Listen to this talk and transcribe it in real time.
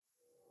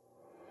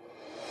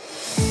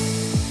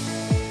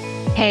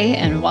Hey,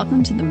 and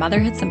welcome to the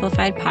Motherhood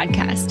Simplified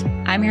podcast.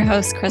 I'm your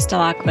host, Krista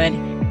Lockwood,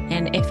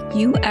 and if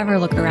you ever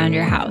look around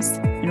your house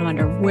and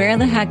wonder where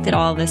the heck did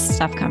all this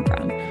stuff come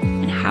from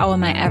and how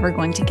am I ever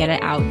going to get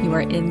it out, you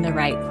are in the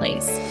right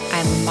place.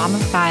 I'm a mom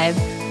of 5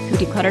 who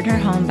decluttered her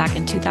home back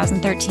in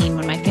 2013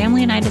 when my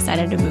family and I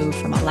decided to move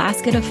from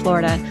Alaska to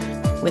Florida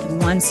with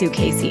 1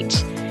 suitcase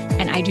each,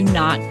 and I do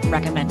not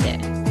recommend it.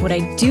 What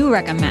I do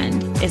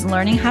recommend is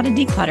learning how to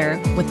declutter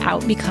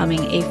without becoming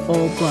a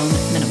full-blown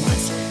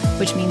minimalist,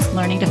 which means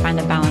learning to find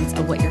the balance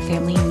of what your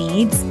family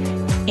needs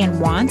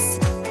and wants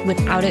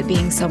without it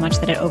being so much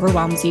that it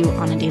overwhelms you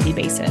on a daily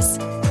basis.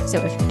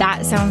 So if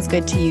that sounds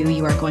good to you,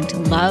 you are going to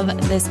love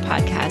this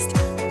podcast.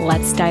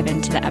 Let's dive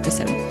into the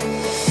episode.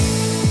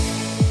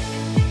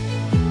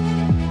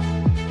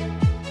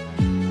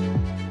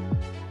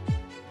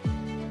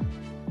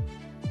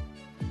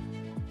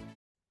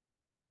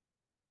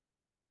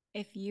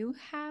 If you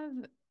have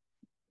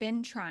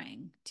been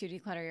trying to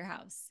declutter your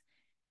house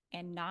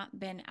and not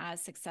been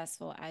as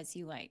successful as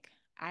you like,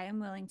 I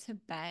am willing to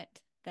bet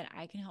that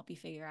I can help you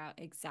figure out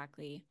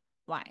exactly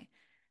why.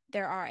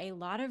 There are a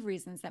lot of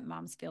reasons that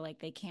moms feel like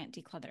they can't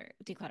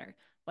declutter,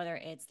 whether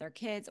it's their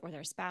kids or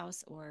their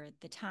spouse or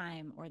the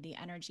time or the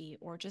energy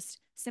or just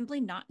simply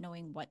not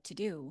knowing what to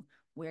do,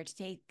 where to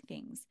take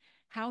things,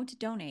 how to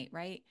donate,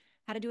 right?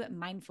 How to do it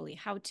mindfully,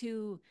 how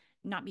to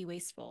not be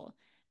wasteful.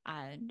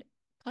 And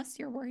plus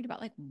you're worried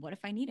about like, what if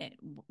I need it?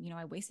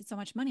 I wasted so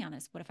much money on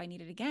this. What if I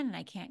need it again and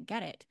I can't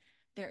get it?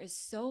 There is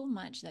so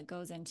much that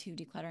goes into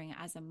decluttering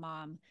as a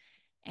mom.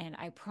 And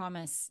I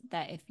promise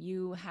that if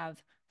you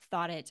have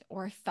thought it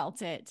or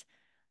felt it,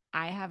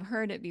 I have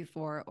heard it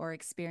before or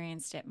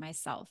experienced it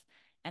myself.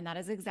 And that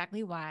is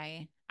exactly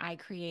why I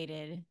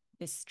created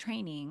this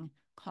training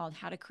called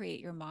How to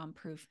Create Your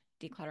Mom-Proof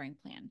Decluttering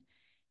Plan.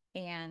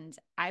 And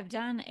I've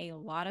done a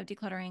lot of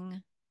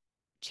decluttering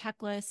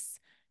checklists,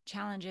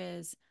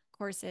 challenges,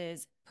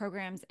 courses,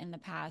 programs in the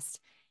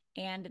past,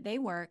 and they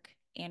work.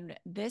 And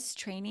this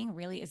training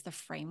really is the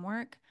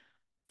framework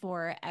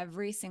for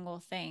every single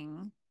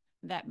thing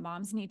that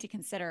moms need to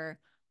consider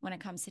when it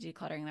comes to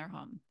decluttering their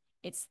home.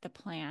 It's the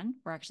plan.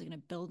 We're actually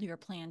going to build your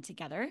plan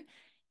together.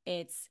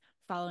 It's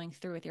following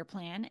through with your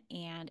plan,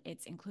 and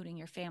it's including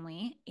your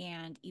family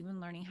and even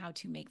learning how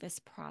to make this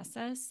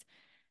process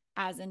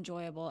as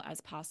enjoyable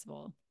as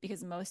possible,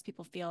 because most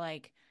people feel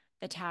like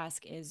the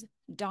task is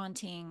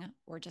daunting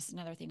or just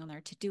another thing on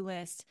their to-do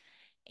list.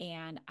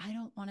 And I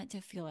don't want it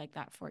to feel like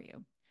that for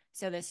you.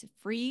 So this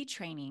free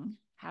training,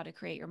 How to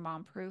Create Your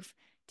Mom-Proof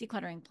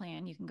Decluttering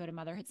Plan, you can go to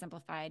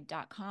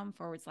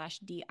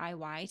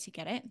motherhoodsimplified.com/DIY to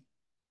get it.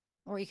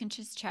 Or you can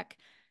just check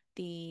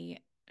the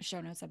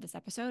show notes of this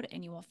episode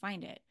and you will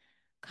find it.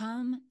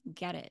 Come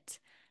get it.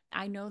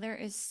 I know there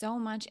is so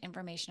much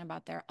information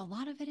about there. A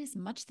lot of it is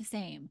much the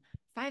same.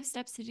 5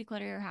 steps to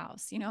declutter your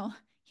house.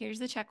 Here's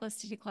the checklist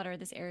to declutter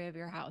this area of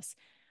your house.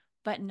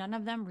 But none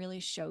of them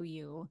really show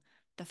you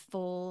the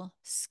full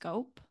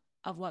scope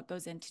of what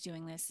goes into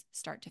doing this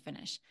start to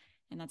finish.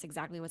 And that's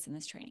exactly what's in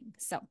this training.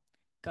 So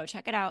go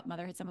check it out,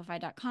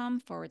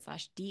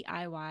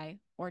 motherhoodsimplified.com/DIY,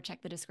 or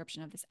check the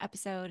description of this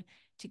episode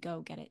to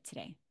go get it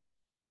today.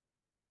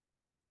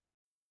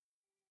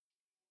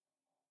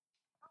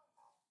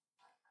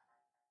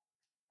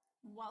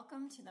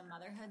 Welcome to the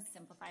Motherhood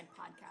Simplified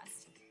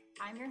podcast.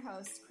 I'm your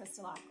host,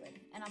 Krista Lockwood,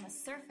 and on the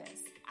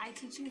surface, I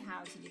teach you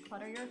how to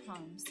declutter your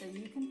home so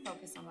you can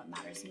focus on what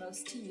matters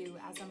most to you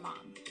as a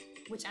mom,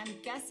 which I'm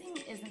guessing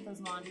isn't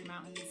those laundry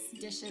mountains,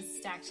 dishes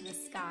stacked to the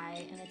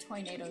sky, and the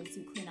tornadoes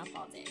you clean up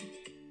all day.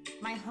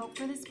 My hope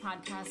for this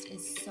podcast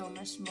is so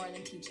much more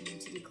than teaching you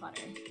to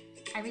declutter.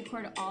 I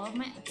record all of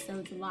my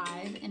episodes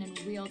live and in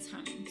real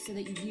time so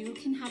that you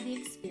can have the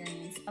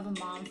experience of a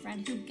mom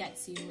friend who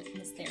gets you and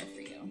is there for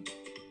you.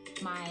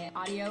 My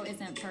audio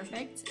isn't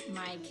perfect.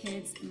 My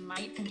kids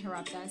might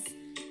interrupt us,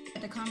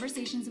 but the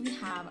conversations we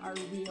have are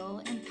real,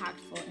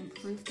 impactful, and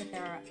proof that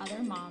there are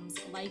other moms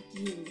like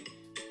you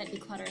that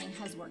decluttering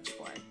has worked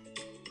for.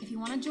 If you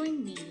want to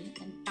join me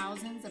and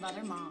thousands of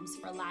other moms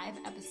for live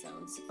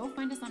episodes, go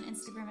find us on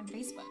Instagram and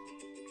Facebook.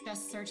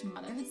 Just search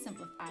Motherhood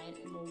Simplified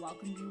and we'll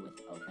welcome you with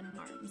open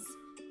arms.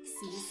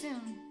 See you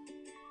soon.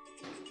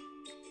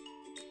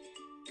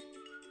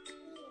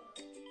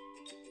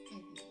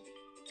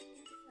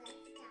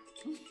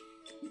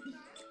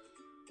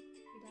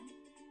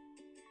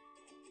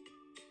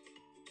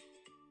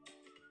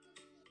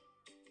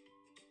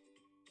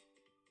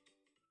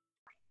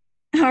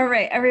 All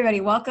right,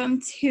 everybody, welcome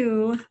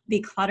to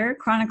the Clutter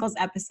Chronicles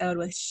episode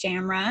with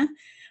Shamra.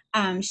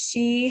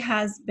 She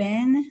has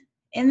been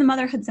in the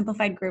Motherhood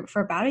Simplified group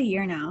for about a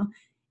year now,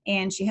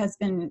 and she has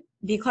been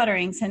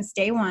decluttering since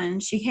day one.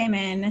 She came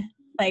in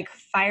like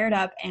fired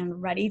up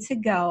and ready to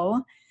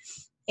go,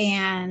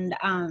 and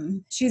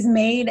she's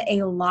made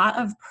a lot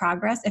of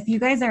progress. If you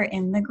guys are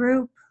in the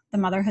group, the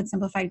Motherhood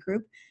Simplified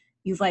group,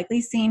 you've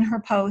likely seen her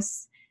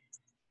posts.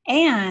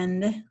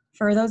 And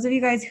for those of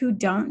you guys who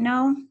don't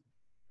know,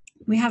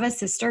 we have a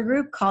sister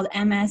group called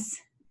MS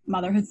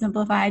Motherhood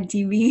Simplified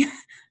DB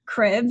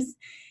Cribs,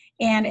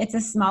 and it's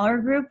a smaller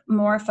group,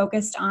 more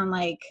focused on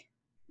like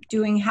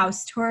doing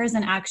house tours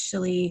and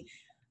actually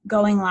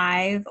going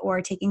live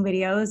or taking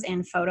videos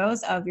and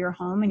photos of your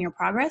home and your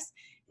progress.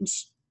 And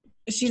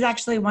she's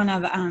actually one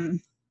of,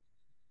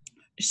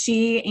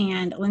 she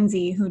and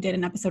Lindsay, who did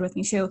an episode with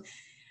me too,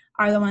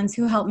 are the ones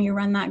who helped me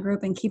run that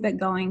group and keep it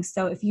going.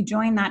 So if you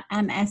join that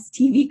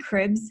MSTV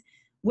Cribs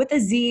with a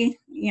Z,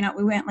 you know,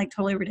 we went like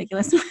totally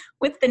ridiculous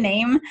with the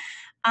name.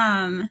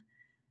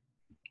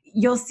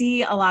 You'll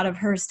see a lot of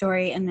her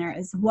story in there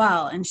as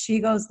well. And she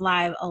goes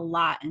live a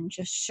lot and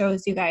just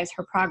shows you guys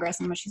her progress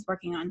and what she's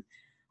working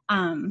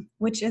on,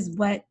 which is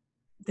what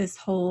this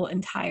whole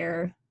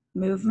entire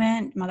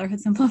movement, Motherhood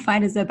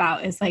Simplified, is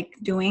about, is like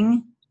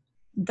doing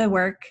the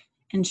work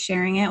and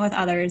sharing it with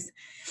others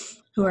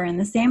who are in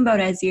the same boat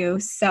as you.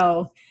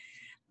 So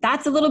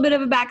that's a little bit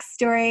of a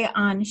backstory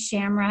on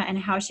Shamra and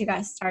how she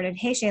got started.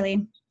 Hey,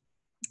 Shaylee.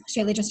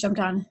 Shaylee just jumped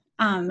on.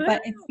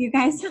 But if you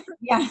guys,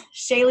 yeah,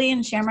 Shaylee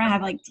and Shamra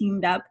have like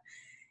teamed up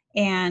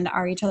and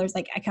are each other's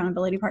like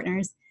accountability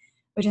partners,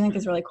 which I think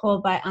is really cool.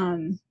 But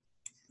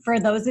for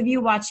those of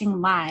you watching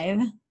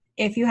live,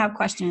 if you have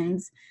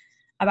questions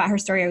about her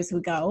story as we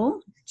go,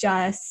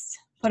 just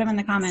put them in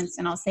the comments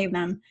and I'll save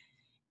them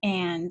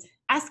and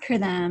ask her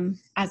them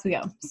as we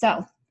go.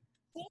 So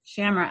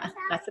Shamra,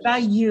 that's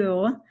about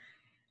you.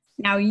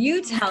 Now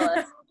you tell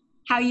us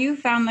how you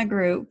found the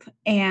group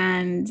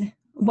and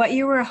what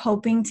you were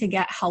hoping to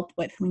get help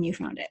with when you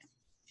found it.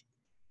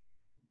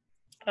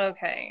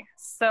 Okay,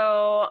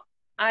 so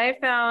I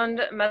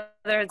found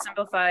Motherhood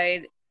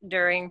Simplified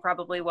during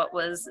probably what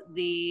was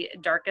the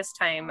darkest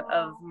time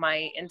of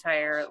my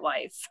entire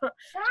life.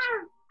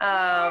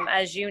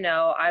 As you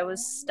know, I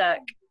was stuck.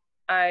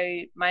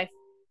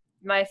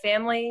 My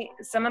family,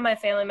 some of my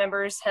family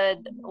members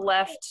had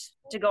left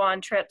to go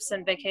on trips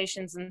and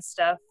vacations and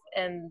stuff,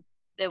 and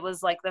it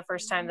was like the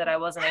first time that I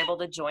wasn't able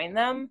to join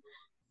them.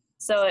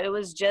 So it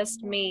was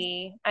just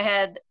me. I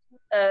had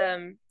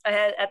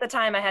at the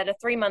time I had a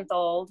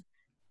 3-month-old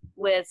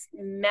with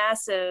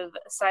massive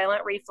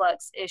silent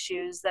reflux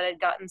issues that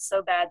had gotten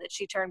so bad that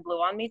she turned blue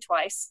on me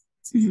twice.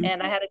 Mm-hmm.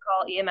 And I had to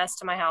call EMS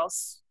to my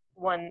house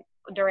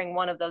during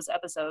one of those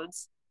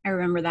episodes. I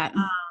remember that.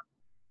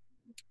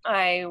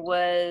 I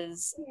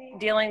was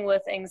dealing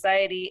with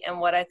anxiety and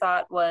what I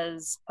thought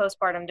was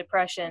postpartum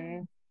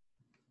depression.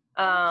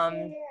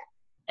 And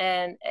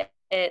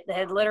it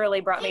had literally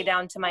brought me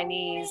down to my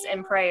knees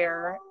in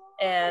prayer.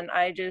 And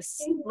I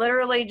just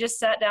literally just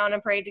sat down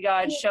and prayed to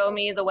God, show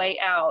me the way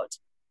out.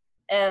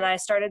 And I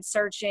started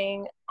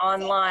searching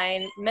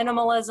online,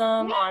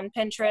 minimalism on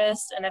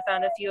Pinterest, and I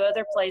found a few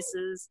other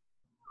places,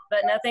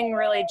 but nothing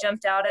really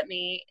jumped out at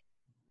me.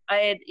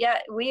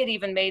 We had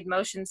even made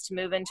motions to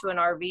move into an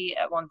RV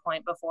at one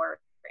point before,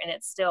 and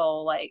it's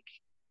still like,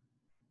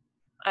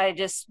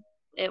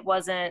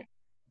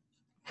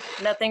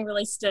 nothing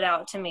really stood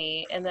out to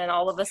me. And then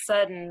all of a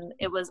sudden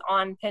it was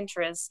on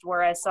Pinterest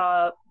where I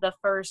saw the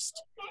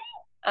first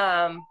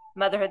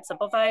Motherhood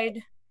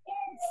Simplified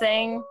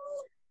thing,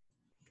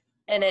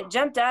 and it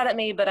jumped out at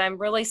me, but I'm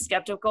really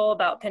skeptical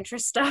about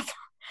Pinterest stuff.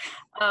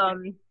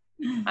 I'm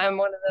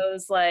one of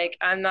those, like,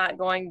 I'm not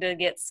going to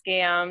get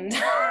scammed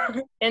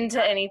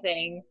into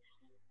anything.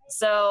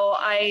 So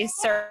I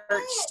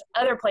searched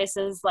other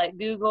places like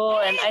Google,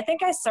 and I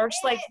think I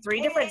searched like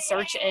 3 different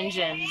search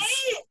engines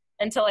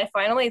until I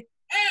finally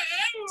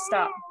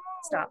stop.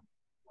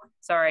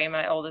 Sorry,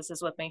 my oldest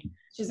is with me.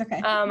 She's okay.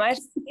 I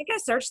think I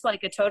searched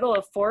like a total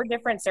of 4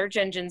 different search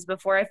engines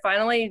before I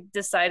finally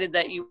decided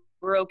that you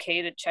were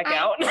okay to check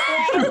out.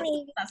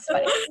 That's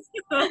funny.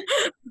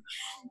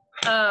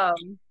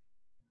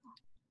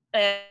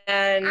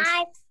 And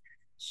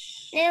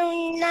she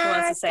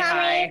wants to say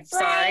hi.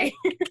 Sorry.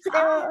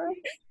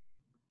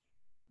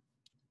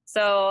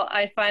 So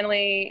I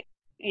finally,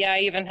 I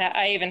even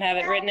have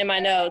it written in my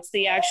notes,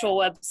 the actual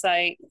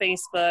website,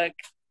 Facebook,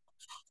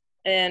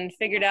 and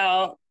figured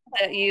out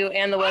that you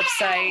and the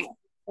website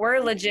were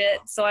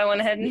legit. So I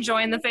went ahead and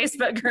joined the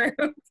Facebook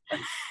group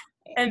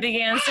and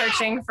began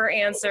searching for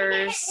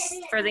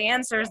the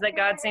answers that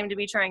God seemed to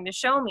be trying to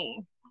show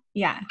me.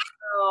 Yeah.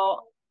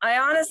 So I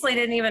honestly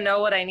didn't even know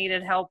what I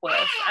needed help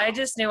with. I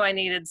just knew I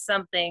needed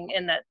something,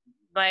 and that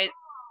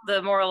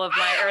the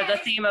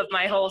theme of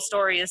my whole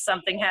story is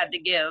something had to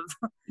give.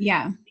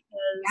 Yeah.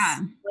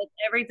 Because with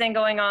everything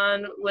going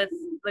on with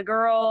the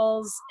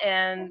girls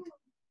and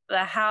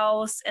the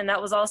house, and that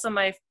was also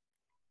I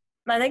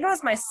think it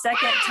was my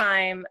second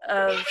time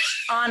of,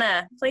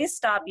 Anna, please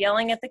stop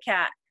yelling at the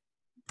cat.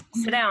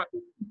 Sit down.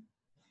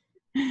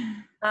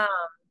 I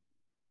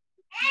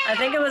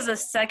think it was the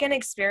second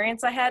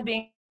experience I had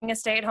being a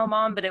stay-at-home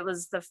mom, but it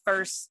was the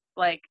first,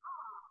 like,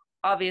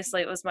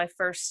 obviously it was my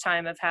first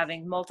time of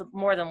having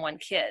more than one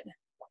kid.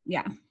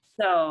 Yeah.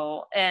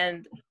 So,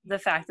 and the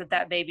fact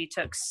that baby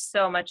took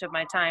so much of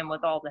my time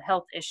with all the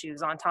health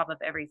issues on top of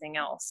everything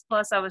else.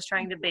 Plus I was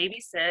trying to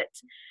babysit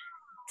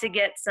to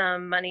get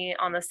some money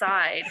on the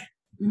side.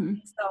 Mm-hmm.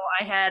 So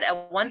I had,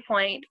 at one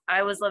point,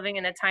 I was living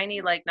in a tiny,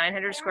 like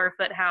 900 square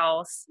foot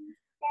house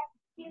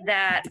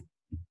that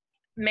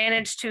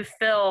managed to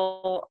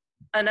fill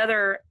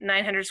another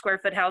 900 square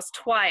foot house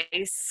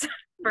twice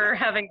for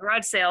having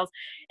garage sales.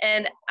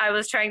 And I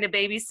was trying to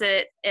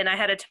babysit, and I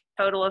had a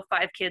total of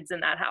 5 kids in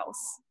that house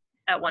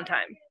at one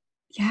time.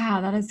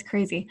 Yeah, that is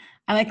crazy.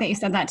 I like that you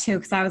said that too,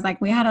 because I was like,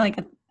 we had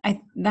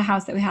the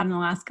house that we had in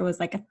Alaska was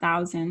like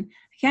 1,000.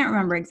 I can't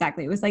remember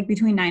exactly. It was like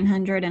between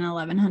 900 and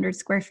 1,100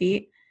 square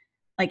feet,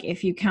 like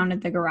if you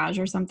counted the garage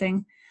or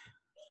something.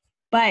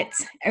 But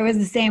it was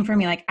the same for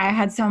me. Like I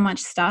had so much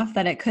stuff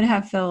that it could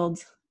have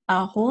filled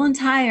a whole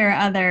entire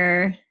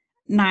other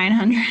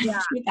 900,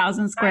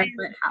 2,000 square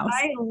foot house.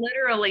 I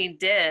literally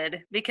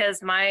did, because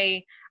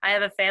I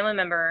have a family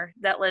member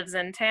that lives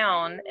in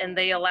town, and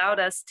they allowed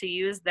us to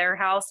use their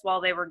house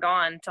while they were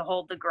gone to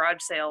hold the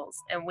garage sales.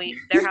 And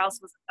their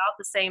house was about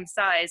the same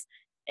size,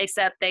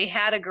 except they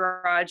had a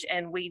garage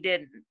and we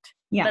didn't.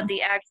 Yeah. But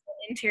the actual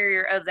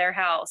interior of their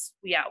house,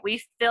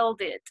 we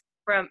filled it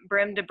from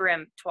brim to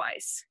brim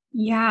twice.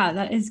 Yeah,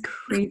 that is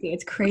crazy.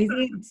 It's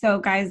crazy. So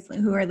guys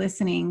who are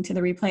listening to the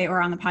replay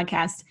or on the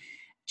podcast,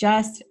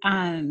 just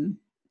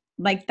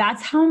like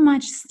that's how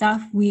much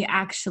stuff we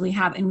actually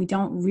have and we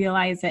don't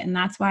realize it. And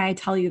that's why I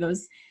tell you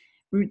those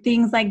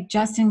things like,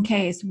 just in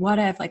case, what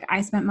if, like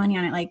I spent money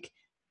on it, like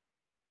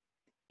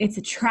it's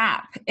a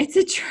trap. It's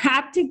a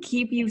trap to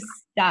keep you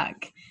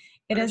stuck.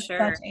 It is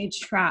such a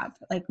trap.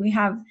 Like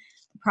the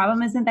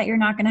problem isn't that you're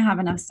not going to have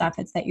enough stuff.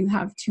 It's that you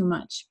have too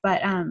much.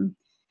 But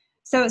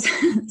so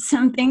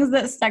some things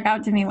that stuck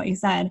out to me, what you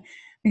said,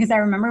 because I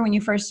remember when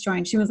you first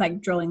joined, she was like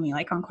drilling me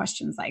like on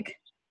questions. Like,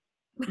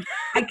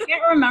 I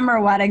can't remember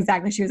what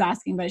exactly she was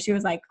asking, but she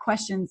was like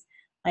questions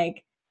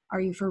like,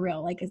 are you for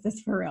real? Like, is this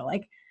for real?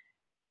 Like,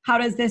 how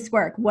does this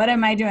work? What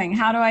am I doing?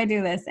 How do I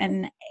do this?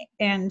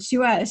 And she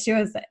was,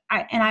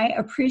 and I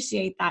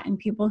appreciate that in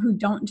people who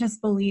don't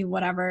just believe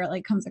whatever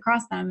like comes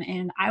across them.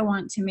 And I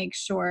want to make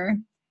sure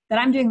that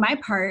I'm doing my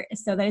part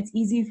so that it's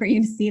easy for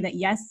you to see that,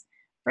 yes,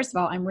 first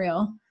of all, I'm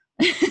real.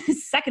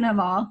 Second of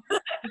all,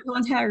 the whole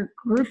entire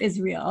group is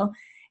real.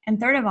 And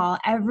third of all,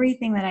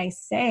 everything that I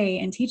say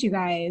and teach you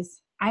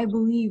guys, I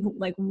believe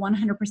like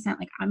 100%,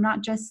 like I'm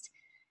not just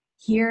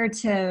here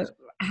to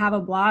have a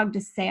blog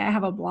to say I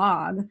have a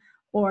blog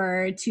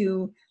or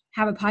to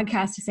have a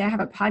podcast to say I have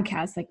a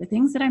podcast. Like the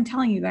things that I'm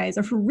telling you guys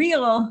are for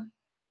real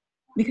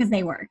because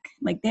they work.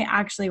 Like they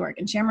actually work.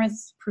 And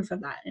Shamra's proof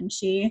of that. And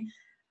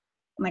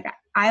like,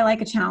 I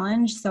like a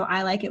challenge. So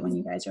I like it when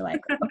you guys are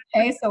like,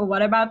 okay, so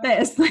what about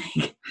this?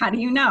 Like, how do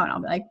you know? And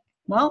I'll be like,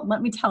 well,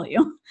 let me tell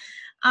you.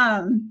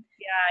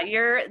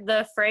 Yeah,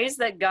 the phrase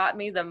that got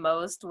me the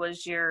most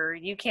was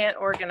you can't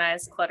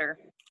organize clutter.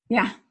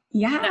 Yeah.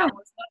 That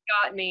was what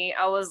got me.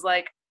 I was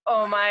like,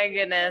 oh my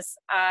goodness,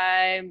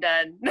 I'm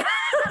done.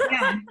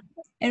 Yeah.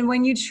 And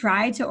when you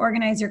try to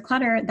organize your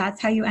clutter,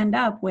 that's how you end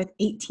up with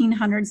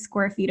 1,800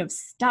 square feet of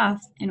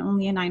stuff in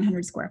only a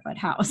 900 square foot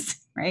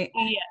house, right?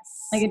 Yes.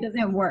 Like it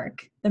doesn't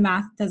work. The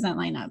math doesn't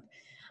line up.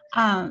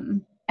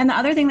 And the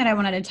other thing that I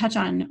wanted to touch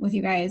on with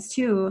you guys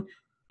too,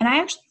 and I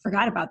actually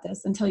forgot about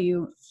this until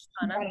you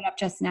brought it up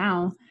just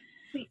now,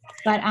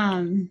 but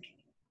I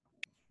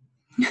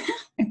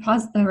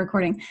paused the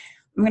recording.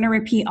 I'm going to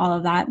repeat all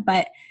of that,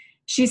 but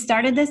she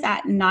started this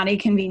at not a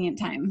convenient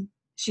time.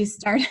 She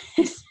started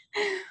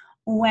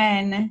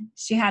when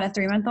she had a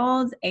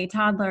 3-month-old, a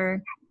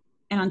toddler,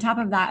 and on top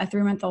of that, a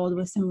 3-month-old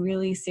with some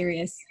really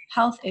serious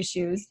health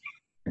issues.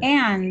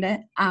 And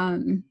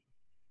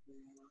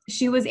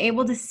she was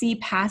able to see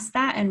past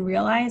that and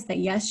realize that,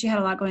 yes, she had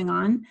a lot going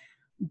on,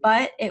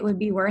 but it would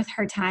be worth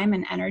her time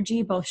and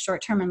energy, both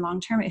short-term and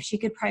long-term, if she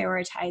could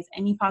prioritize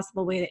any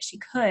possible way that she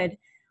could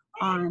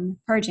on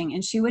purging.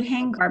 And she would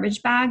hang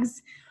garbage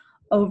bags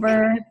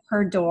over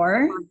her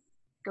door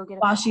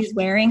while she's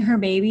wearing her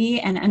baby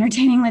and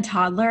entertaining the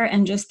toddler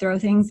and just throw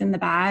things in the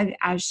bag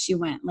as she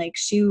went. Like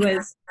she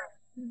was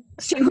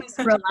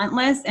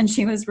relentless and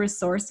she was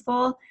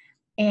resourceful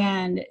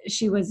and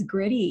she was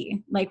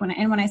gritty. Like when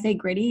I say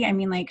gritty, I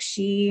mean like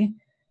she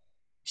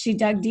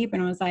dug deep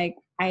and was like,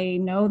 I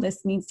know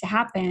this needs to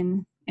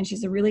happen. And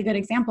she's a really good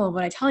example of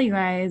what I tell you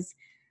guys.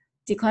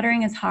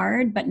 Decluttering is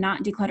hard, but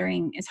not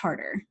decluttering is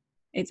harder.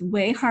 It's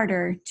way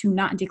harder to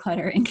not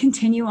declutter and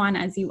continue on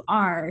as you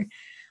are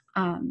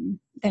than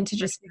to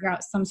just figure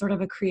out some sort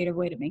of a creative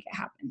way to make it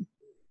happen.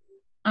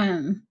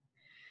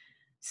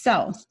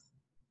 So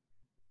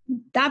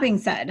that being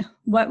said,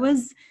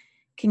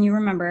 can you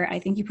remember? I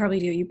think you probably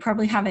do. You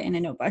probably have it in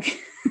a notebook.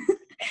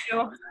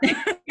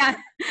 Yeah.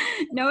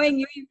 Knowing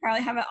you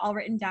probably have it all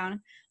written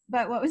down.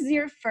 But what was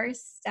your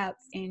first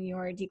steps in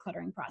your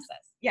decluttering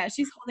process? Yeah,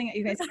 she's holding it.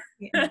 You guys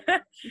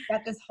she's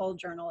got this whole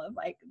journal of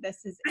like, this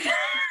is it.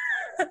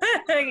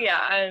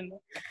 Yeah.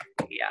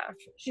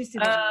 She's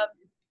super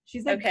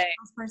she's like okay.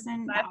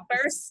 Person. My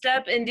first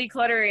step in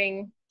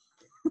decluttering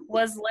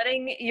was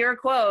letting your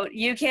quote,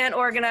 "You can't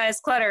organize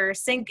clutter,"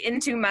 sink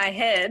into my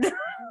head.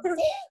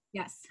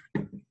 Yes.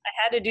 I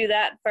had to do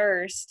that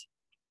first.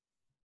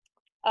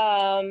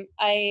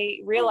 I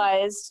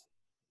realized,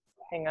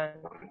 hang on,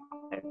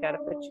 I've got to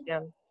put you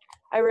down.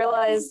 I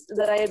realized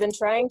that I had been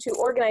trying to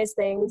organize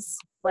things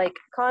like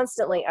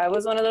constantly. I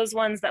was one of those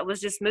ones that was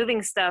just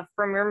moving stuff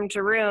from room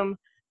to room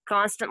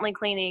constantly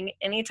cleaning.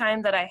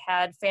 Anytime that I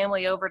had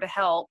family over to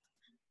help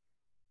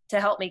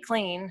me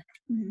clean,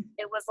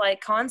 it was like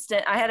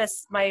constant. I had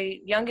my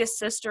youngest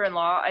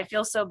sister-in-law. I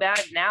feel so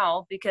bad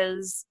now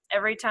because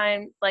every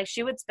time, like,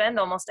 she would spend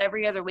almost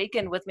every other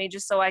weekend with me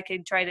just so I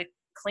could try to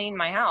clean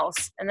my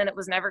house, and then it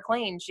was never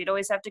clean. She'd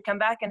always have to come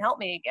back and help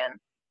me again.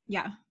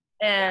 Yeah.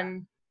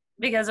 And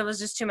because it was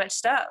just too much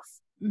stuff.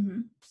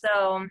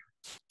 So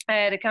I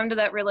had to come to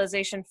that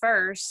realization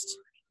first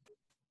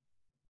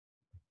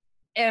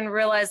and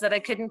realize that I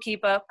couldn't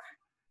keep up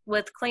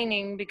with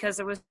cleaning because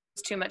there was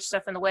too much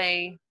stuff in the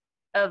way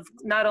of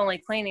not only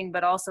cleaning,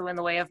 but also in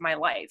the way of my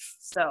life.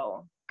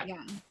 So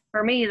yeah,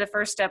 for me, the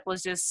first step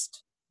was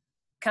just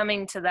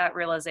coming to that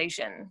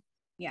realization.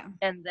 Yeah.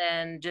 And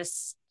then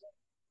just,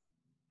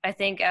 I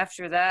think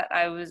after that,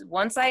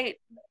 once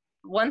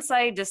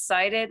I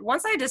decide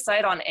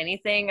on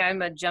anything,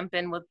 I'm a jump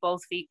in with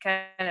both feet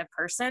kind of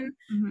person.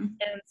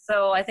 And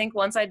so I think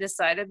once I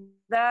decided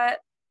that,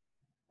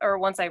 or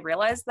once I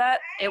realized that,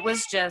 it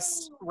was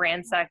just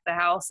ransack the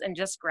house and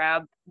just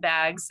grab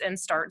bags and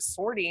start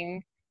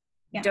sorting,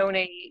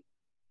 donate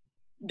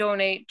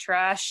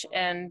trash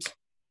and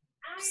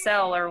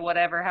sell or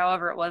whatever,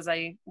 however it was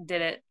I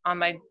did it on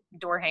my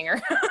door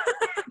hanger.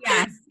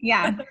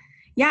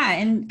 Yeah.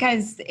 And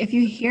guys, if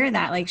you hear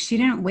that, like, she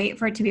didn't wait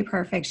for it to be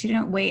perfect. She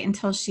didn't wait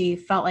until she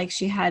felt like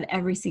she had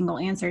every single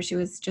answer. She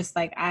was just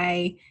like,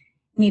 I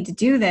need to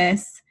do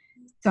this,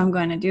 so I'm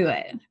going to do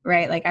it,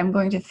 right? Like, I'm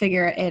going to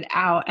figure it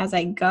out as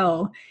I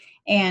go.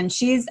 And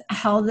she's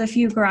held a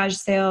few garage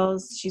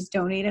sales. She's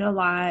donated a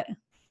lot.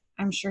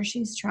 I'm sure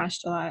she's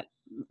trashed a lot.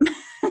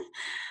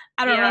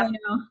 I don't really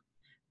know.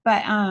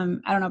 But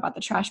I don't know about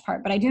the trash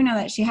part, but I do know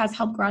that she has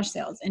held garage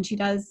sales and she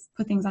does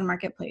put things on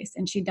Marketplace,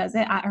 and she does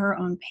it at her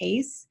own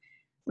pace,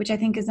 which I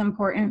think is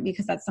important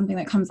because that's something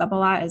that comes up a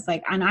lot is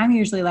like, and I'm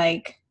usually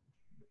like,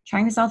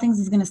 trying to sell things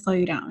is going to slow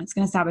you down. It's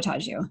going to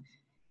sabotage you.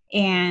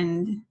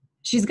 And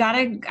she's got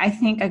I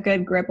think a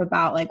good grip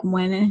about like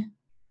when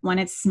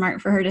it's smart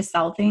for her to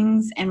sell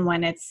things and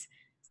when it's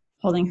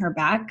holding her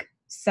back.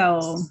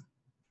 So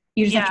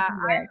you just have to be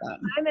aware of that.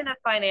 I'm in a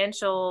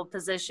financial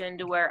position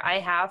to where I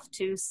have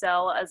to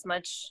sell as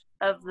much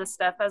of the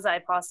stuff as I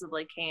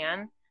possibly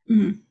can.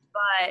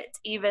 But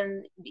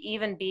even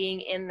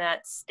being in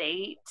that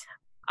state,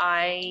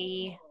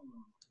 I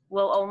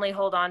will only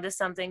hold on to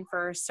something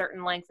for a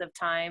certain length of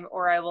time,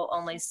 or I will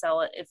only sell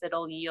it if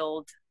it'll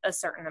yield a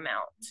certain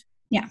amount.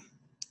 Yeah.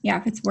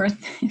 If it's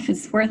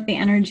worth the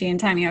energy and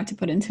time you have to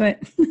put into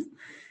it.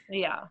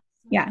 Yeah.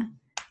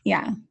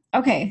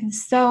 Okay.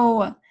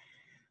 So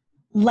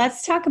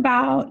let's talk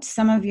about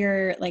some of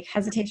your like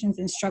hesitations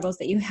and struggles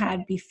that you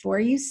had before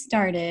you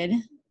started,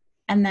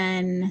 and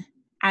then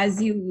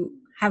as you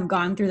have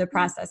gone through the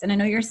process. And I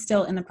know you're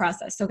still in the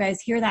process. So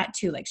guys, hear that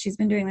too. Like, she's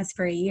been doing this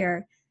for a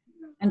year,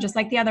 and just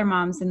like the other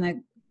moms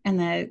in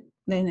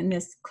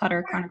this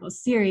Clutter Chronicles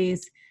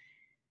series,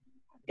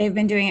 they've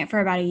been doing it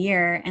for about a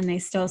year, and they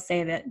still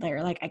say that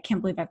they're like, I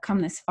can't believe I've come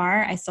this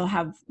far. I still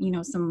have,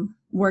 some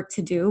work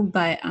to do,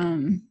 but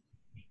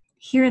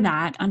hear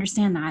that,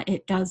 understand that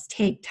it does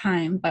take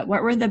time. But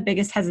what were the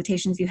biggest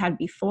hesitations you had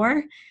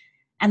before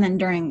and then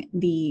during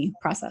the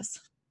process?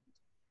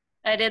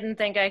 I didn't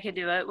think I could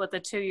do it with a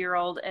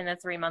 2-year-old and a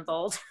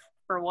 3-month-old,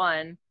 for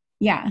one.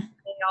 Yeah.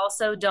 They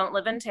also don't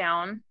live in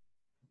town.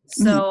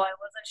 So I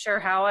wasn't sure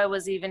how I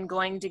was even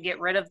going to get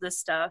rid of this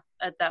stuff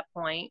at that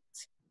point.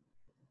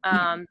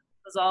 It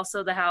was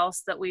also the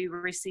house that we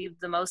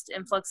received the most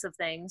influx of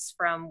things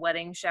from: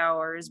 wedding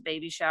showers,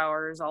 baby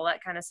showers, all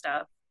that kind of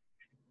stuff.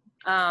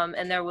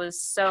 And there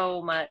was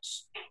so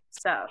much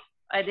stuff.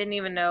 I didn't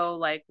even know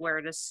like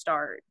where to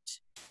start.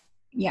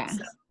 Yeah.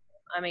 So,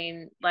 I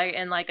mean,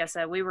 like I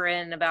said, we were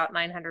in about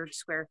 900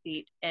 square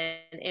feet, and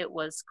it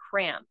was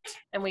cramped,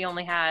 and we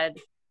only had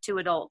 2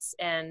 adults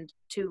and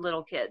 2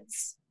 little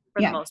kids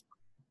for the most part.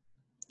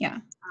 Yeah.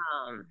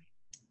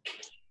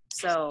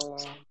 So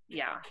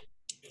yeah.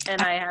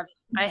 And I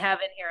have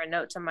in here a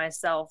note to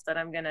myself that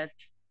I'm going to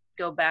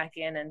go back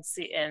in and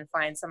see and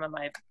find some of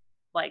my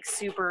like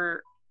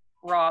super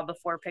raw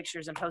before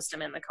pictures and post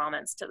them in the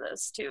comments to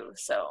this too.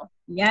 So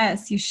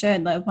yes, you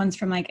should. The ones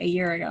from like a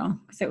year ago,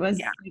 because it was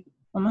like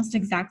almost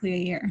exactly a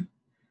year.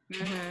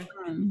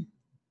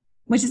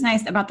 Which is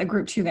nice about the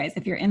group too, guys.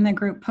 If you're in the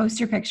group, post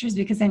your pictures,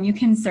 because then you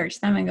can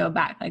search them and go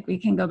back. Like, we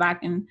can go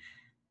back and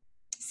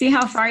see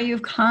how far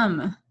you've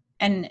come.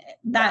 And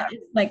that is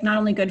like not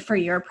only good for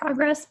your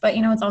progress, but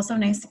it's also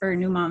nice for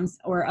new moms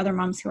or other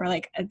moms who are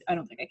like, I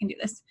don't think I can do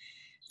this,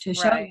 to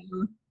show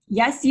you,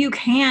 yes, you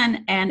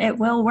can, and it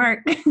will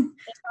work. If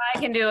I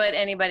can do it,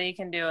 anybody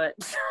can do it.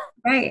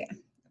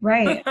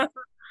 Right.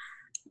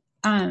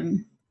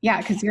 Yeah,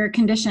 because your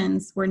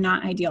conditions were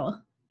not ideal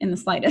in the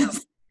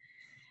slightest.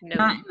 No.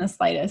 Not in the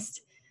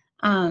slightest.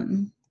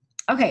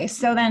 Okay,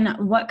 so then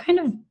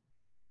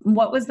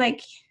what was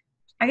like,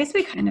 I guess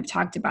we kind of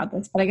talked about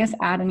this, but I guess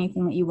add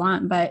anything that you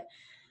want, but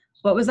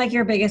what was like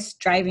your biggest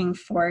driving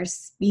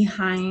force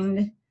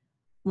behind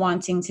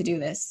wanting to do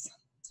this?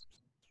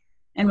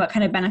 And what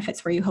kind of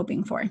benefits were you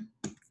hoping for?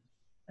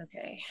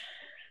 Okay.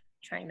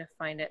 trying to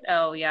find it.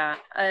 Oh yeah.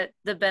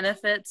 The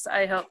benefits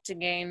I hoped to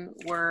gain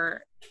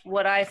were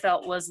what I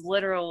felt was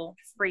literal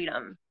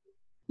freedom.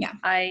 Yeah.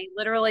 I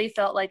literally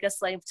felt like a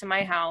slave to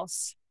my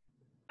house.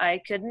 I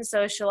couldn't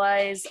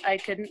socialize. I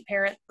couldn't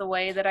parent the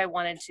way that I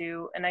wanted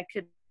to, and I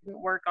couldn't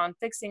work on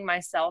fixing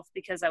myself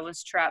because I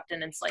was trapped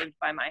and enslaved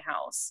by my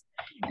house.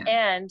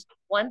 Yeah. And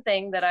one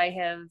thing that I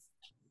have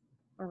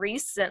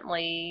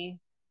recently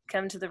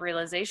come to the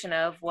realization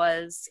of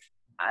was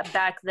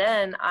back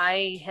then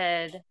I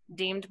had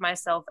deemed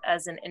myself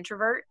as an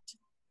introvert,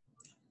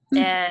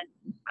 and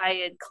I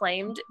had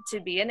claimed to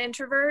be an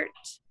introvert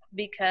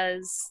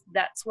because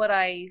that's what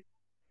I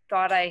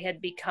thought I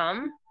had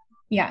become.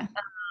 Yeah.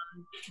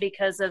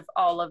 Because of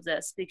all of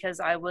this, because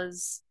I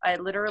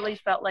literally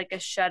felt like a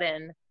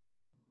shut-in.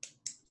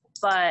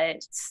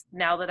 But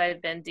now that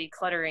I've been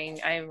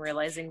decluttering, I am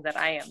realizing that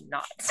I am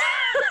not.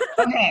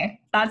 Okay,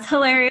 that's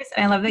hilarious.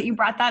 And I love that you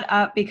brought that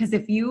up, because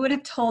if you would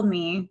have told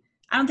me,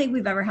 I don't think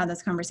we've ever had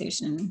this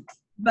conversation,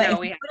 but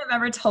No, if you would have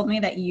ever told me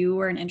that you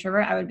were an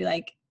introvert, I would be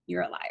like,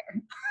 you're a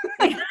liar.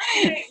 Yeah.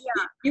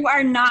 You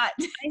are not.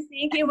 I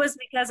think it was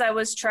because I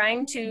was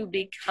trying to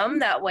become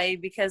that way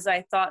because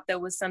I thought there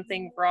was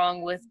something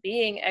wrong with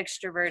being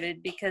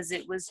extroverted, because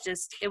it was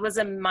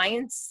a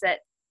mindset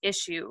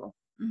issue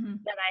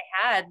that I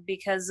had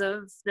because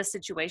of the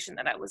situation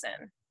that I was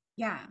in.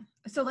 Yeah.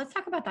 So let's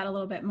talk about that a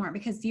little bit more,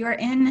 because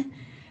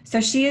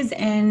she is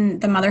in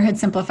the Motherhood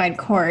Simplified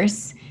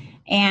course.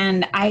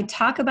 And I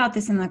talk about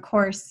this in the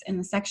course in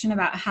the section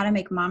about how to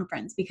make mom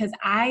friends, because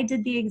I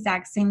did the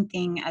exact same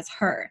thing as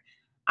her.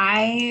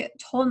 I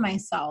told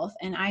myself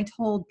and I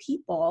told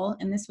people,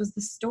 and this was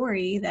the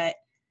story that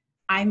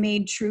I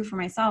made true for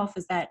myself,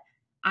 is that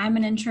I'm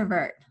an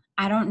introvert.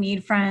 I don't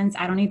need friends.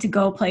 I don't need to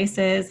go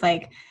places.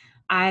 Like,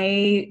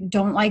 I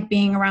don't like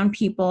being around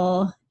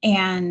people.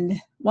 And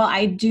while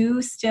I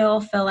do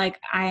still feel like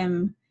I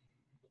am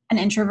an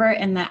introvert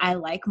and that I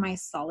like my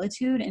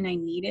solitude and I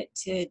need it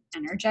to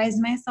energize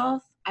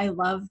myself, I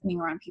love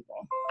being around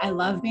people. I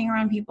love being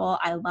around people.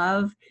 I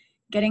love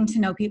getting to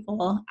know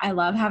people. I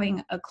love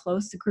having a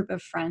close group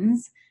of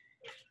friends.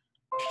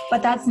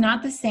 But that's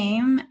not the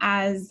same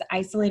as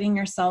isolating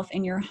yourself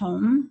in your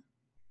home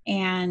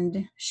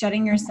and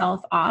shutting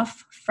yourself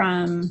off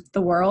from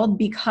the world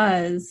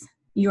because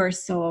you're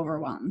so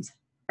overwhelmed,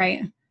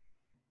 right?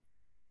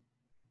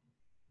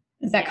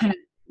 Is that kind of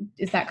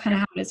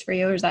how it is for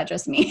you, or is that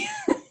just me?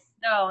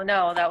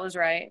 No, that was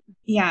right.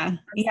 Yeah. I'm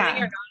sitting here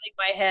nodding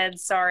my head.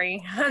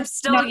 Sorry. I'm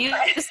still used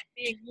to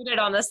being muted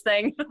on this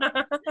thing.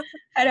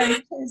 I know,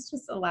 it's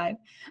just alive.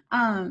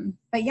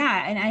 But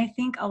yeah, and I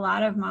think a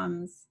lot of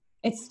moms,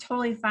 it's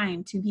totally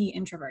fine to be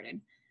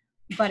introverted,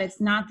 but it's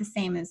not the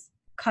same as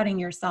cutting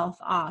yourself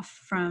off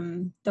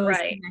from those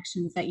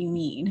connections that you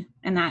need,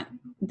 and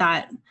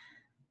that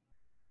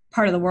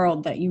part of the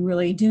world that you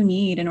really do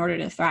need in order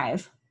to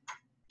thrive.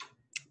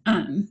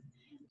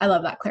 I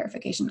love that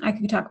clarification. I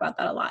could talk about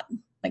that a lot,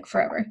 like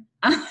forever.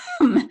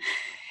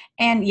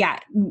 And yeah,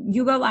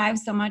 you go live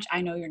so much,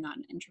 I know you're not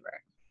an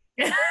introvert.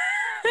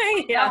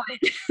 Yeah.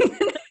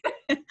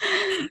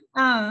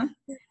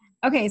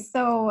 Okay,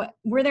 so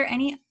were there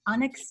any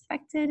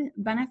unexpected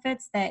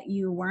benefits that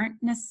you weren't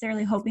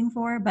necessarily hoping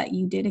for, but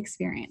you did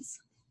experience?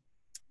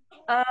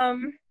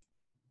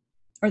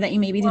 Or that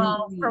you maybe didn't?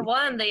 Well, for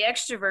one, the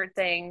extrovert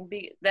thing,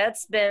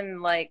 that's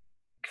been like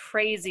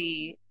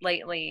crazy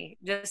lately,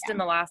 just in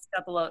the last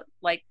couple of,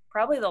 like,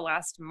 probably the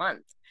last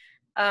month.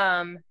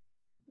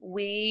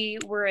 We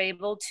were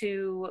able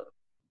to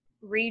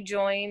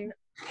rejoin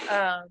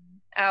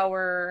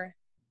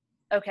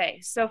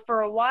so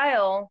for a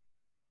while,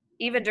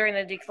 even during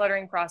the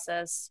decluttering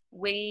process,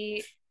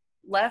 we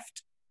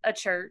left a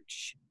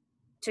church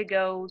to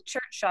go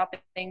church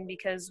shopping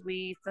because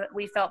we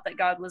felt that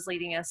God was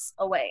leading us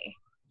away.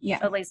 Yeah.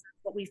 At least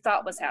what we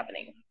thought was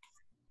happening.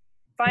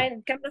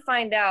 Come to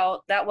find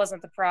out, that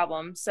wasn't the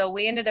problem. So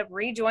we ended up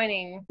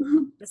rejoining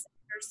the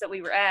church that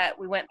we were at.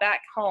 We went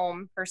back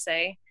home, per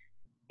se.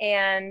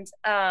 And,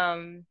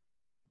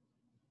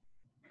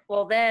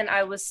 well, then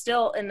I was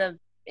still in the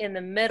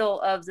middle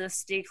of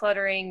this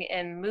decluttering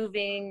and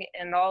moving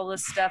and all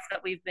this stuff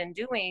that we've been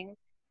doing.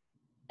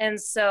 And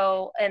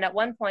so, and at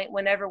one point,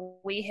 whenever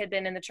we had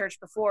been in the church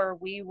before,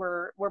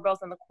 we're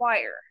both in the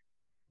choir.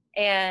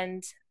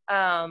 And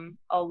a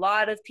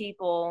lot of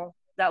people,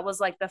 that was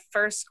like the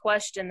first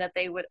question that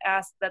they were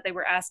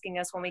asking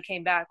us when we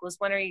came back was,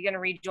 when are you going to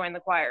rejoin the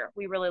choir?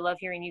 We really love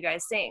hearing you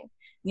guys sing.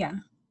 Yeah.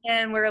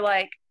 And we're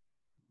like,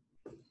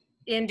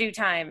 in due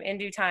time.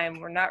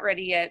 We're not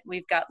ready yet.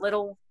 We've got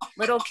little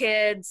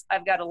kids.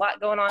 I've got a lot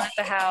going on at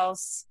the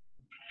house.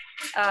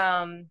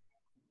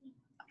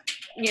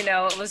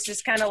 It was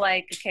just kind of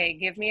like, okay,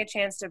 give me a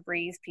chance to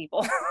breathe,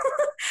 people.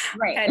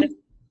 Right. Kind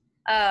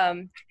of.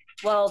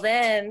 Well,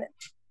 then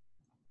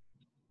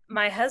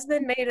my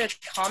husband made a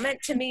comment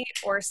to me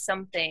or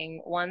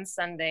something one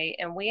Sunday,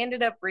 and we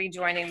ended up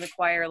rejoining the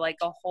choir like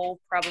a whole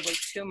probably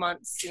 2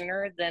 months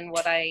sooner than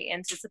what I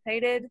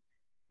anticipated.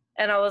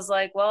 And I was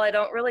like, well, I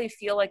don't really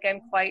feel like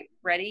I'm quite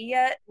ready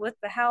yet with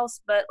the house,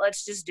 but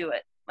let's just do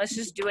it. Let's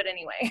just do it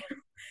anyway.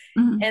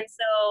 Mhm. And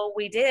so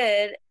we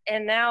did.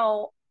 And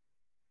now,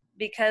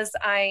 because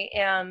I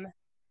am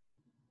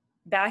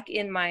back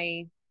in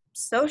my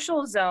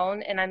social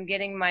zone and I'm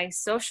getting my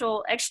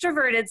social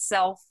extroverted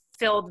self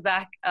filled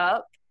back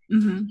up,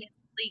 Mhm.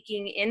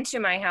 leaking into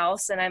my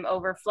house, and I'm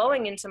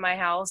overflowing into my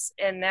house.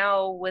 And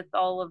now with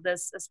all of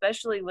this,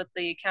 especially with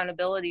the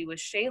accountability with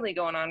Shaylee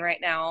going on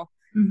right now,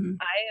 Mhm.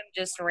 I am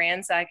just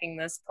ransacking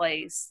this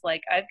place.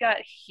 Like, I've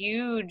got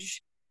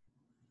huge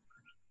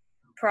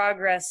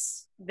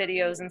progress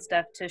videos and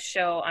stuff to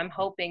show, I'm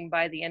hoping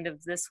by the end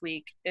of this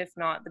week, if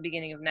not the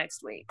beginning of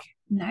next week.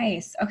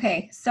 Nice.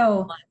 Okay.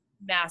 So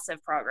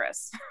Massive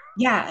progress.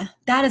 yeah,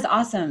 that is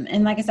awesome.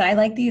 And like I said, I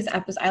like these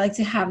episodes. I like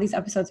to have these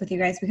episodes with you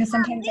guys because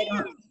sometimes I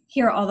don't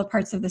hear all the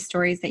parts of the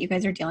stories that you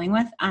guys are dealing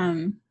with.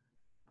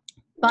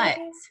 But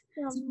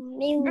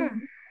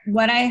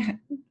what I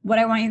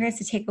want you guys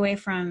to take away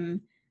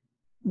from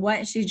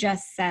what she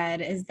just said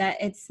is that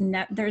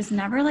there's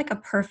never like a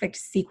perfect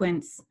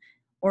sequence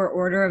or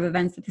order of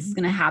events that this is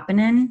going to happen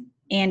in,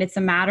 and it's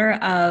a matter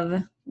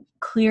of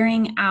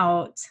clearing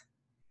out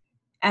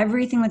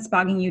everything that's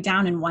bogging you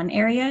down in one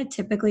area.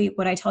 Typically,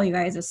 what I tell you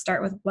guys is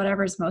start with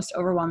whatever is most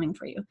overwhelming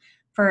for you.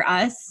 For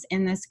us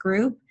in this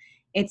group,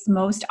 it's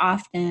most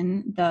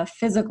often the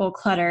physical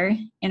clutter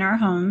in our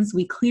homes.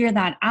 We clear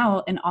that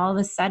out, and all of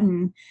a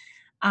sudden,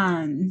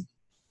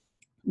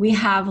 we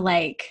have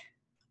like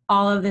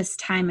all of this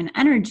time and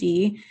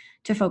energy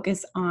to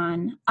focus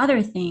on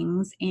other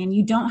things. And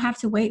you don't have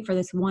to wait for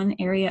this one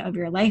area of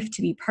your life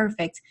to be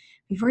perfect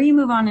before you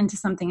move on into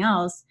something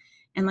else.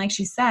 And like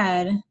she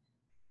said,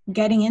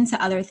 getting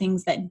into other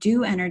things that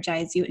do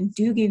energize you and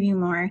do give you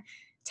more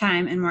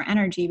time and more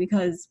energy,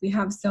 because we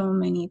have so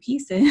many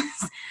pieces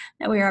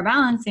that we are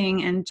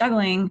balancing and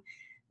juggling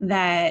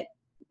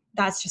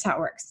that's just how it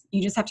works.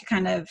 You just have to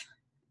kind of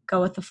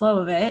go with the flow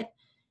of it.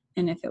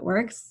 And if it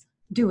works,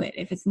 do it.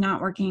 If it's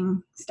not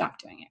working, stop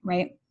doing it,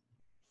 right?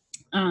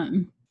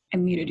 I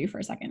muted you for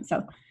a second.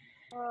 So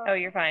Oh,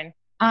 you're fine.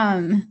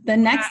 The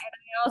next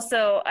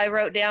I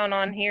wrote down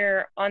on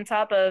here, on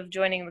top of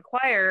joining the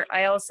choir,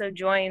 I also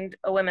joined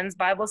a women's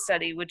Bible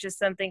study, which is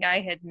something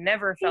I had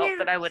never felt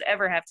that I would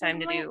ever have time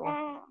to do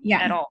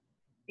at all.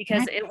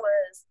 Because it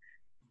was,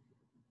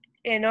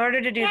 in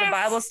order to do the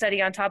Bible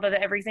study on top of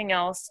everything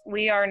else,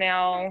 we are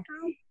now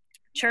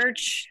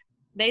church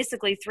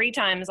basically 3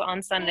 times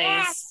on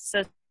Sundays.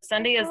 So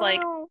Sunday is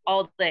like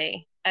all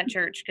day at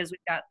church because we've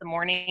got the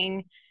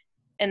morning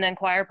and then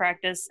choir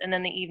practice and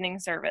then the evening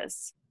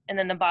service. And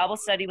then the Bible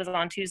study was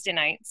on Tuesday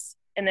nights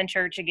and then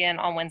church again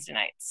on Wednesday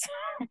nights.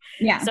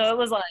 Yeah. So it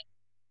was like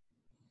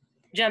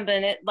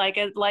jumping it, like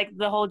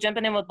the whole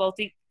jumping in with both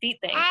feet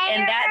thing.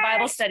 And that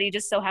Bible study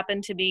just so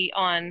happened to be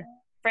on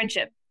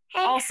friendship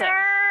also.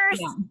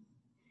 Yeah.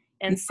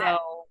 And so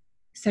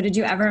did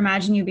you ever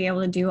imagine you'd be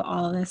able to do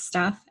all of this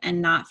stuff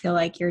and not feel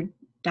like you're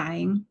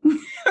dying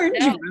or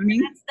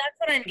drowning? That's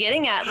what I'm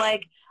getting at.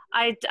 Like,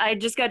 I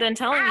just got done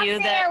telling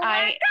you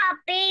that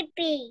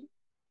baby.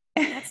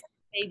 That's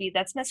baby.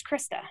 That's Miss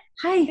Krista.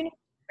 Hi,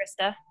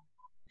 Krista.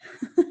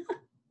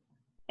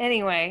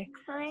 Anyway.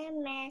 Hi,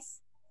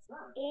 Miss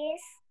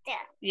Krista.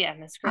 Yeah,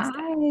 Miss Krista.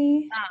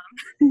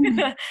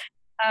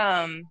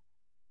 Hi.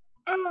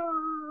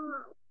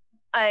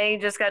 I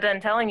just got done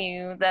telling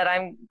you that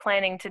I'm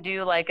planning to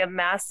do like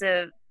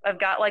I've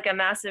got like a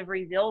massive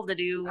reveal to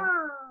do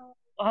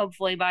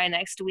hopefully by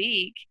next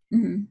week.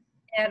 Mm-hmm.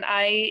 And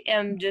I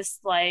am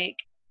just like,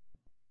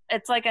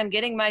 it's like I'm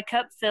getting my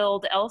cup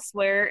filled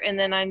elsewhere. And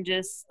then I'm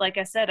just, like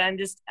I said, I'm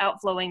just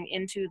outflowing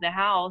into the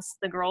house.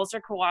 The girls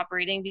are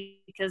cooperating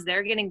because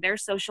they're getting their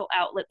social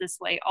outlet this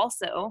way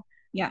also.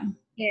 Yeah.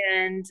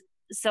 And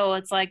so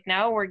it's like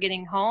now we're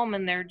getting home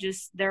and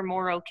they're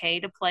more okay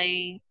to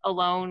play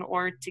alone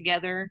or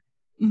together.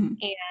 Mm-hmm.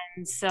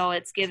 And so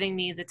it's giving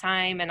me the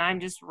time and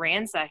I'm just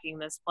ransacking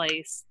this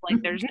place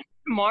like there's no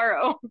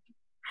tomorrow.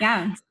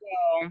 Yeah.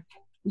 So.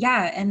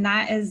 Yeah. And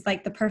that is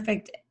like the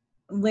perfect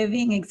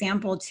living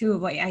example too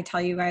of what I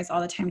tell you guys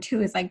all the time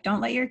too, is like, don't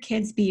let your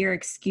kids be your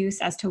excuse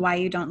as to why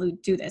you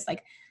don't do this.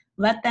 Like,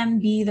 let them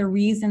be the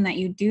reason that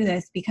you do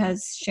this,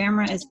 because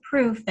Shamra is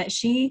proof that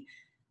she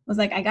was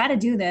like, I got to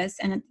do this.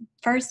 And at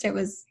first it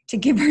was to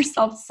give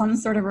herself some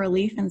sort of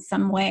relief in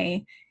some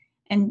way.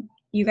 And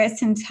you guys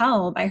can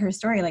tell by her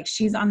story, like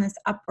she's on this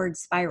upward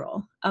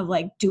spiral of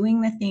like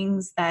doing the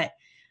things that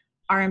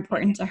are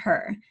important to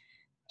her.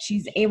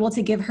 She's able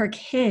to give her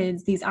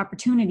kids these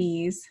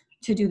opportunities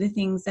to do the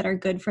things that are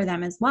good for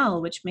them as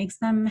well, which makes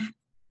them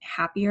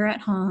happier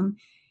at home.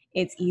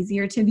 It's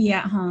easier to be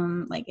at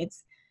home. Like I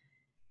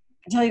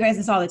tell you guys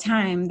this all the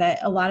time, that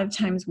a lot of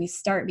times we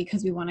start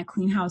because we want a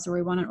clean house or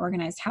we want an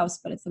organized house,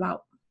 but it's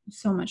about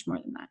so much more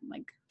than that.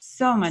 Like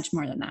so much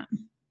more than that.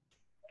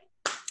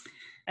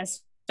 I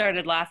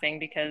started laughing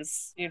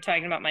because you're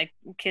talking about my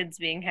kids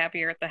being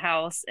happier at the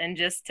house. And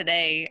just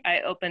today I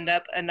opened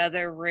up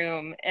another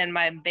room and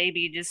my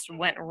baby just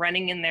went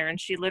running in there,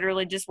 and she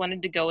literally just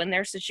wanted to go in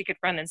there so she could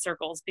run in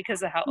circles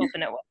because of how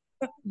open it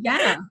was.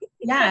 Yeah.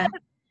 Yeah.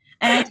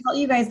 And I tell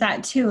you guys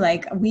that too,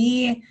 like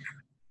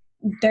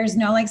there's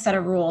no like set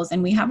of rules,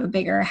 and we have a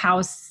bigger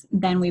house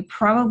than we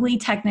probably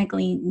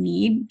technically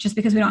need just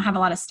because we don't have a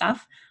lot of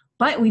stuff,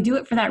 but we do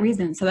it for that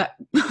reason. So that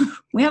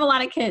we have a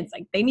lot of kids,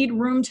 like they need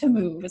room to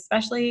move,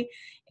 especially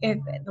if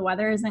the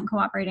weather isn't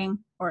cooperating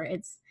or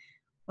it's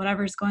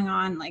whatever's going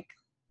on, like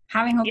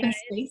having open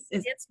space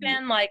is. It's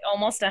been like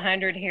almost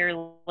 100 here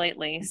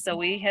lately. So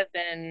we have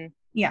been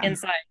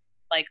inside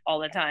like all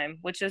the time,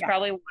 which is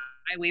probably why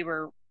we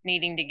were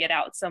needing to get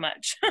out so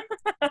much.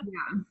 Yeah,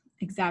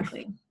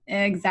 exactly.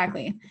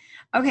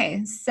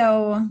 Okay,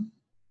 so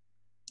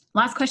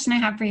last question I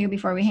have for you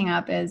before we hang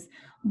up is,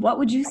 what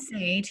would you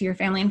say to your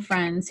family and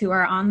friends who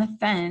are on the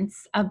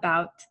fence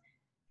about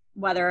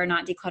whether or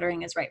not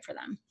decluttering is right for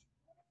them?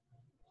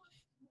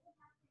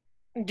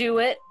 Do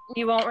it.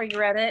 You won't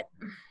regret it.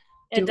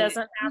 It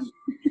doesn't have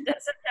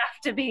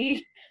to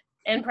be,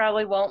 and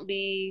probably won't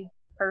be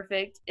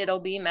perfect. It'll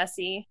be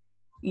messy.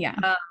 Yeah.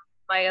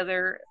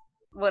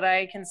 What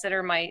I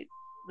consider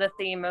the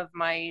theme of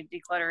my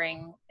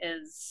decluttering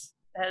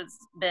has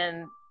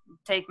been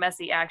take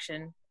messy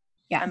action.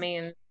 Yeah. I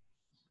mean,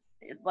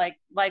 like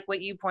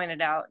what you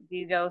pointed out,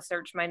 you go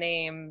search my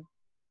name,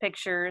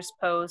 pictures,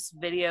 posts,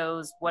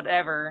 videos,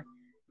 whatever,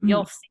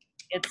 you'll see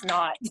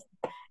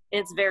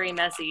it's very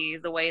messy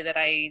the way that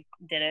I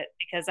did it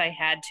because I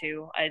had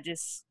to.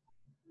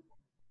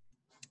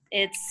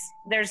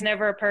 There's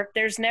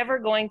never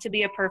going to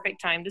be a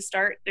perfect time to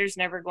start. There's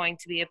never going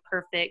to be a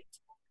perfect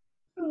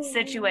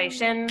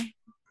situation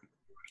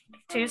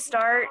to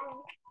start.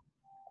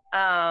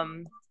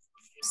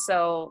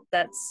 So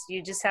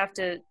you just have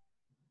to,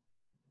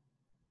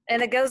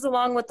 and it goes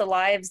along with the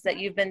lives that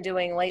you've been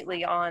doing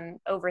lately on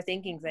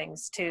overthinking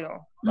things too.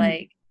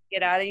 Like,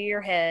 get out of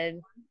your head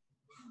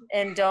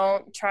and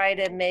don't try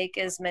to make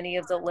as many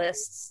of the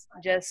lists.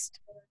 Just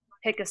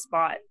pick a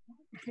spot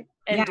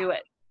and do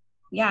it.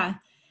 Yeah.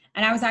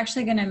 And I was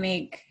actually going to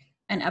make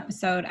an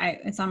episode.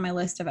 It's on my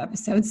list of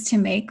episodes to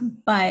make,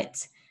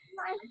 but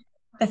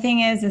the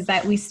thing is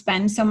that we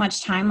spend so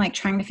much time like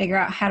trying to figure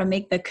out how to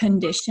make the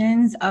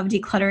conditions of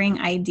decluttering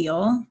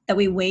ideal that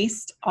we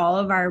waste all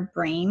of our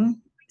brain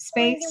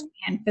space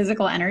and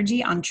physical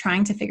energy on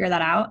trying to figure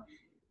that out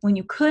when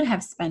you could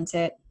have spent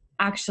it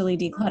actually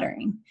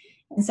decluttering,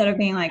 instead of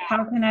being like,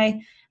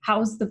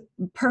 how's the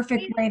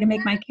perfect way to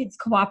make my kids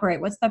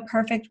cooperate? What's the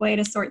perfect way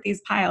to sort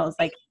these piles?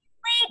 Like,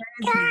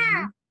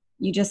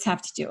 you just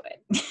have to do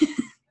it.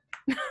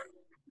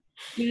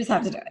 You just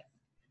have to do it.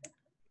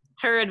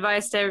 Her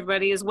advice to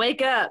everybody is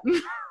wake up.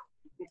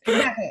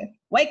 Exactly.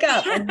 Wake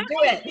up and do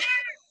it.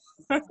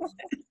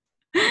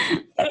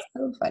 That's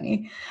so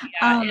funny.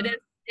 Yeah,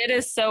 it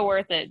is so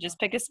worth it. Just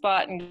pick a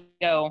spot and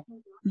go.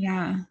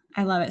 Yeah,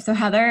 I love it. So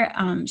Heather,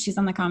 she's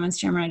on the comments,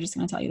 Jeremiah, I'm just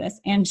going to tell you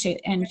this, and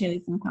Shaylee's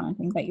in the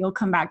commenting, but you'll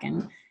come back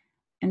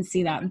and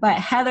see that. But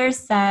Heather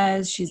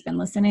says she's been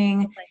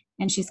listening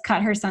and she's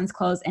cut her son's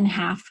clothes in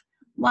half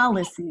while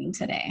listening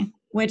today,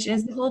 which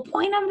is the whole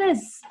point of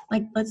this.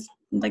 Like, let's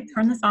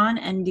turn this on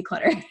and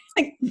declutter.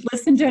 Like,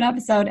 listen to an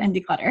episode and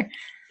declutter.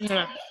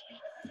 Yeah.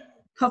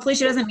 Hopefully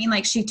she doesn't mean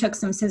like she took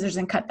some scissors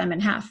and cut them in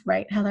half,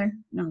 right, Heather?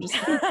 No, I'm just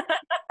kidding.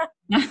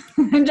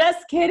 I'm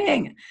just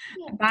kidding.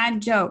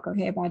 Bad joke.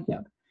 Okay, bad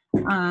joke.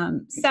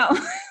 So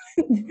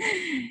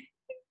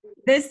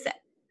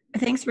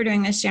thanks for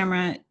doing this,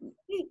 Shamra.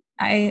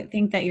 I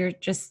think that you're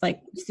just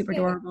like super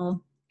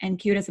adorable and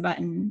cute as a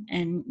button,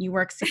 and you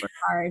work super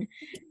hard.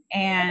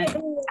 And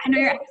I know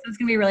your episode's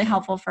gonna be really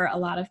helpful for a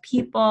lot of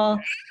people.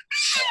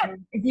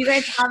 And if you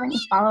guys have any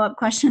follow-up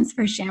questions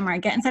for Shamra,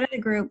 get inside of the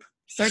group,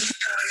 search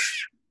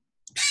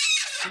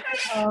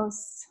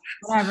posts,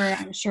 whatever.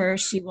 I'm sure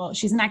she will.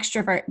 She's an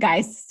extrovert,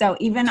 guys. So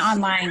even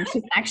online,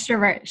 she's an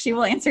extrovert. She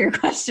will answer your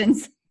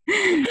questions. All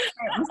right,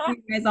 we'll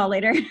see you guys all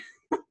later.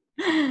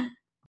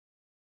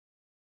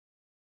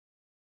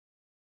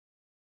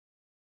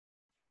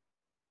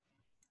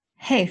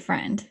 Hey,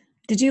 friend.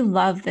 Did you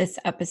love this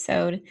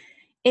episode?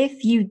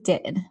 If you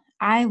did,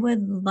 I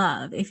would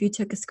love if you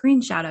took a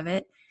screenshot of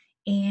it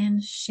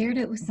and shared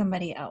it with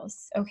somebody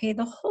else. Okay,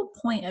 the whole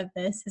point of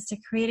this is to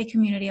create a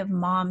community of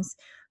moms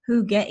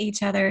who get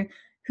each other,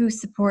 who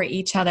support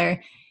each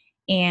other,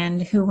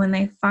 and who, when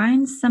they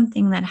find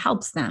something that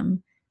helps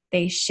them,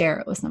 they share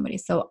it with somebody.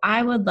 So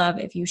I would love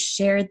if you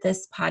shared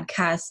this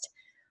podcast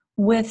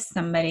with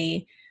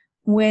somebody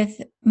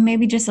with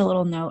maybe just a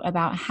little note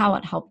about how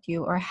it helped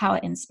you or how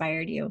it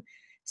inspired you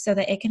so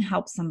that it can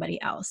help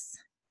somebody else.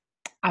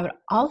 I would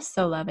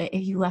also love it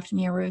if you left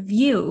me a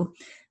review.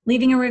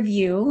 Leaving a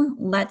review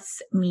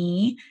lets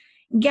me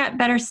get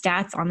better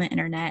stats on the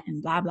internet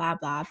and blah, blah,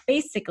 blah.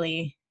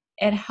 Basically,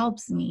 it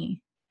helps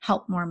me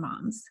help more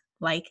moms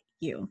like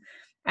you.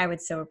 I would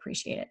so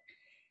appreciate it.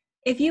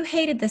 If you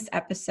hated this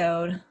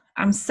episode,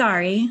 I'm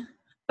sorry,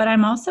 but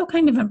I'm also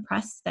kind of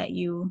impressed that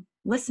you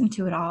listened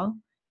to it all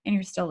and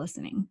you're still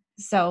listening.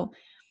 So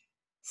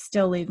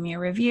still leave me a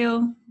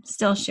review,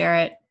 still share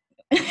it,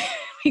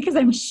 because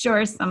I'm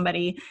sure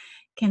somebody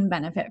can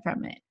benefit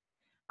from it.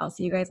 I'll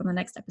see you guys on the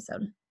next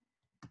episode.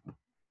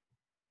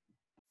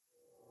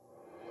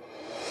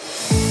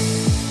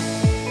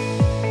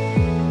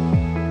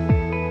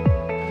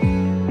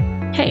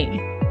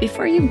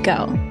 Before you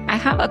go, I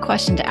have a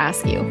question to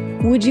ask you.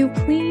 Would you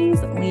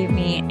please leave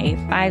me a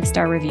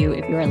 5-star review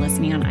if you are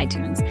listening on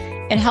iTunes?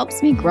 It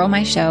helps me grow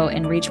my show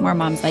and reach more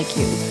moms like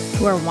you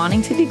who are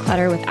wanting to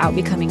declutter without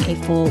becoming a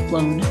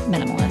full-blown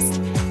minimalist.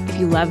 If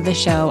you love the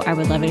show, I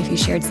would love it if you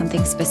shared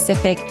something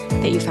specific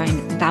that you find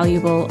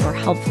valuable or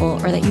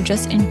helpful, or that you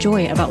just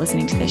enjoy about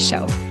listening to this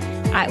show.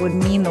 It would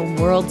mean the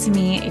world to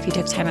me if you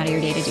took time out of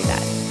your day to do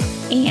that.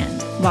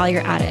 And while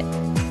you're at it,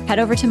 head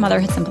over to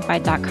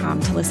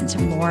motherhoodsimplified.com to listen to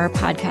more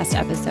podcast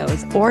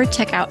episodes, or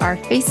check out our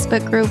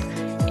Facebook group,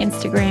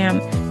 Instagram,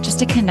 just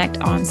to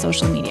connect on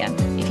social media.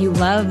 If you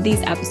love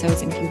these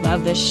episodes and if you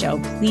love this show,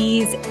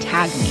 please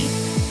tag me.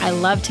 I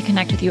love to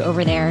connect with you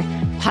over there.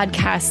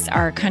 Podcasts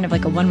are kind of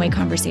like a one-way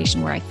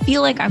conversation where I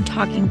feel like I'm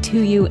talking to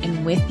you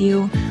and with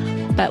you.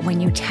 But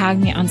when you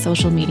tag me on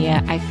social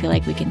media, I feel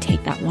like we can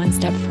take that one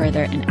step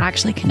further and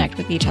actually connect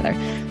with each other,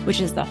 which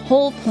is the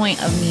whole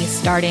point of me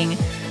starting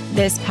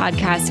this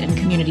podcast and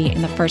community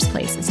in the first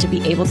place, is to be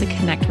able to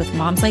connect with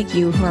moms like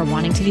you who are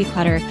wanting to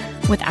declutter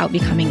without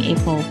becoming a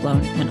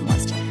full-blown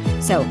minimalist.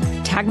 So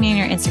tag me in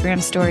your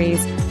Instagram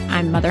stories.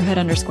 I'm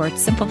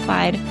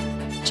motherhood_simplified.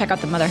 Check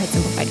out the Motherhood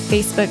Simplified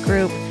Facebook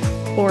group,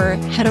 or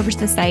head over to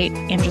the site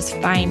and just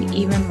find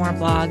even more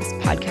blogs,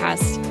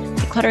 podcasts,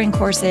 decluttering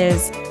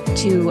courses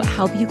to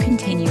help you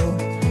continue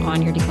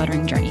on your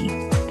decluttering journey.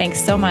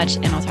 Thanks so much,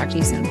 and I'll talk to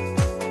you soon.